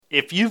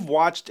If you've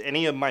watched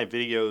any of my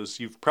videos,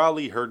 you've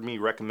probably heard me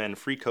recommend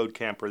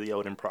freeCodeCamp or the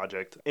Odin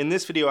Project. In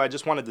this video, I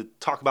just wanted to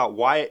talk about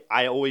why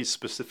I always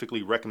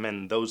specifically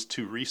recommend those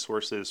two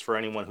resources for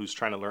anyone who's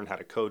trying to learn how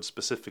to code,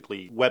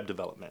 specifically web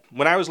development.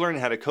 When I was learning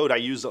how to code, I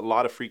used a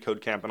lot of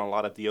freeCodeCamp and a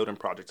lot of the Odin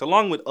Project,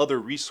 along with other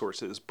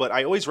resources, but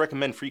I always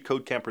recommend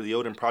freeCodeCamp or the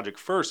Odin Project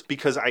first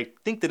because I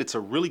think that it's a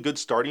really good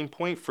starting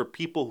point for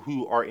people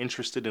who are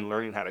interested in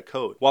learning how to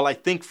code. While I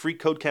think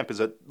freeCodeCamp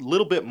is a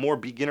little bit more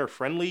beginner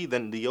friendly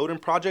than the Odin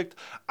Project,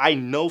 I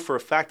know for a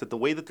fact that the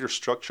way that they're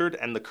structured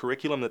and the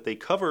curriculum that they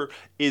cover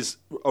is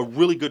a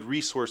really good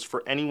resource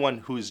for anyone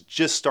who is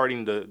just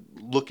starting to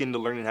look into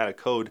learning how to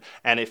code.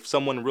 And if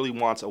someone really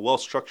wants a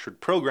well-structured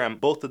program,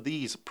 both of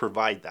these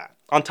provide that.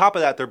 On top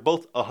of that, they're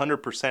both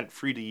 100%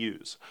 free to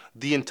use.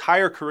 The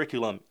entire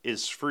curriculum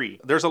is free.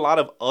 There's a lot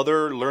of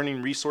other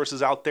learning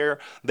resources out there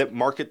that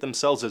market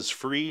themselves as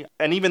free.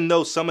 And even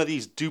though some of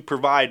these do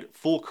provide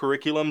full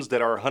curriculums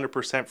that are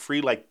 100%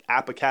 free, like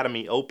App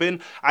Academy Open,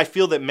 I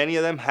feel that many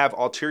of them have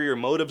ulterior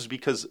motives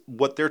because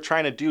what they're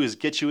trying to do is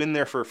get you in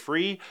there for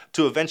free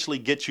to eventually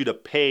get you to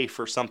pay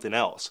for something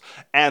else.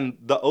 And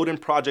the Odin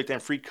Project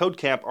and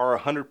freeCodeCamp are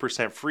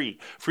 100% free.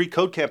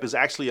 freeCodeCamp is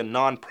actually a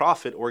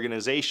non-profit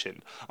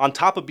organization. On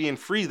top of being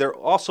free, they're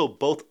also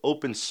both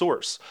open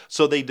source.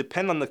 So they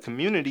depend on the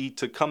community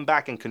to come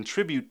back and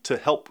contribute to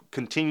help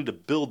continue to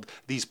build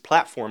these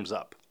platforms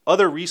up.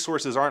 Other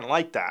resources aren't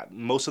like that.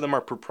 Most of them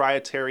are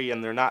proprietary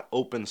and they're not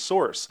open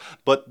source,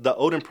 but the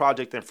Odin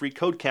Project and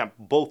freeCodeCamp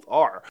both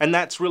are. And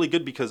that's really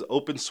good because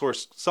open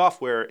source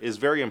software is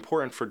very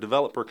important for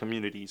developer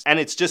communities. And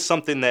it's just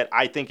something that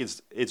I think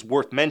it's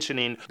worth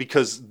mentioning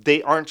because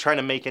they aren't trying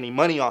to make any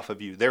money off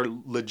of you. They're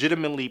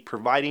legitimately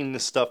providing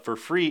this stuff for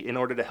free in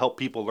order to help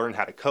people learn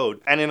how to code.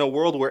 And in a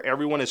world where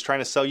everyone is trying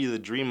to sell you the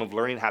dream of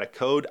learning how to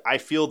code, I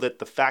feel that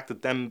the fact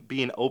that them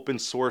being open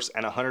source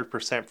and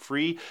 100%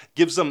 free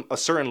gives them a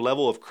certain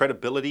level of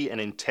credibility and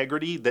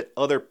integrity that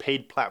other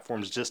paid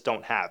platforms just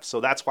don't have.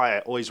 So that's why I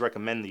always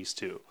recommend these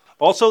two.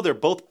 Also, they're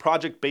both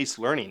project-based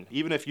learning.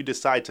 Even if you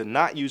decide to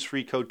not use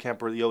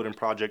freeCodeCamp or the Odin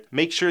Project,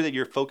 make sure that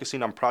you're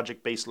focusing on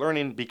project-based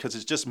learning because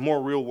it's just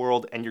more real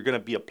world and you're going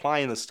to be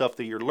applying the stuff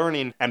that you're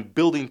learning and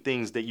building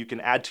things that you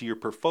can add to your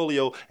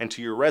portfolio and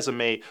to your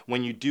resume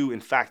when you do in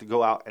fact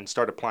go out and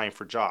start applying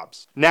for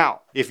jobs.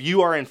 Now, if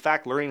you are in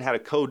fact learning how to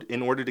code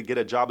in order to get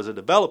a job as a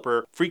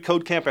developer,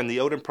 freeCodeCamp and the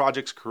Odin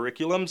Project's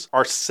curriculums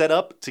are set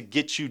up to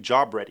get you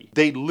job ready.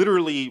 They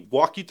literally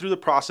walk you through the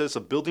process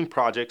of building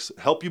projects,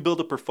 help you build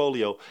a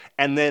portfolio,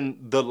 and then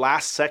the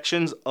last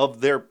sections of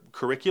their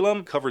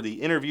curriculum cover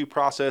the interview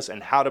process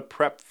and how to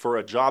prep for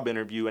a job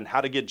interview and how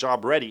to get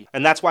job ready.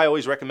 And that's why I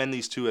always recommend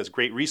these two as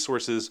great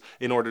resources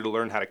in order to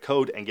learn how to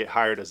code and get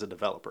hired as a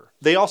developer.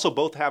 They also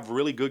both have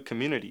really good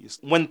communities.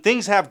 When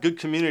things have good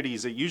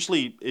communities, it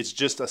usually is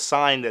just a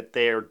sign that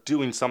they're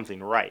doing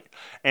something right.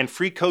 And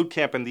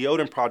freeCodeCamp and the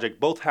Odin Project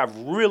both have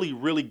really,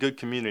 really good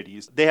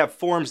communities. They have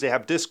forums, they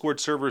have Discord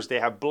servers, they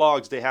have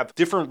blogs, they have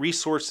different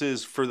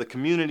resources for the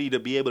community to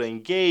be able to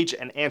engage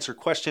and answer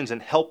questions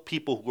and help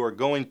people who are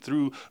going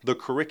through the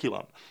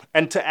curriculum.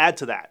 And to add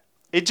to that,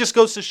 it just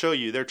goes to show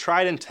you they're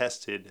tried and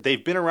tested.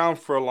 They've been around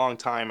for a long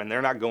time and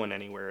they're not going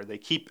anywhere. They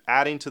keep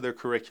adding to their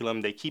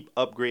curriculum. They keep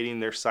upgrading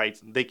their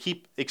sites. They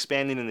keep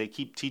expanding and they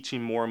keep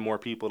teaching more and more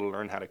people to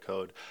learn how to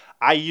code.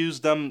 I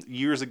used them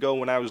years ago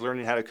when I was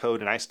learning how to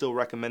code and I still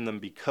recommend them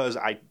because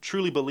I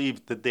truly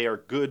believe that they are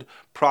good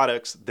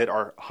products that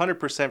are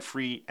 100%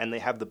 free and they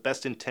have the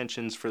best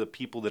intentions for the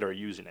people that are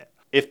using it.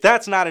 If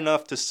that's not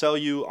enough to sell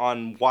you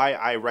on why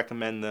I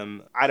recommend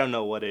them, I don't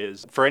know what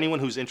is. For anyone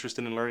who's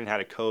interested in learning how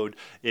to code,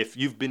 if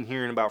you've been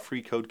hearing about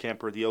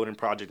freeCodeCamp or the Odin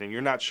Project and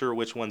you're not sure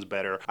which one's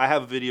better, I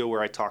have a video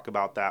where I talk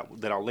about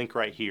that I'll link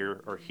right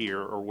here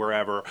or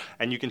wherever,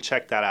 and you can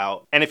check that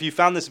out. And if you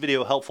found this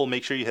video helpful,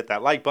 make sure you hit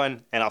that like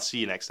button, and I'll see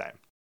you next time.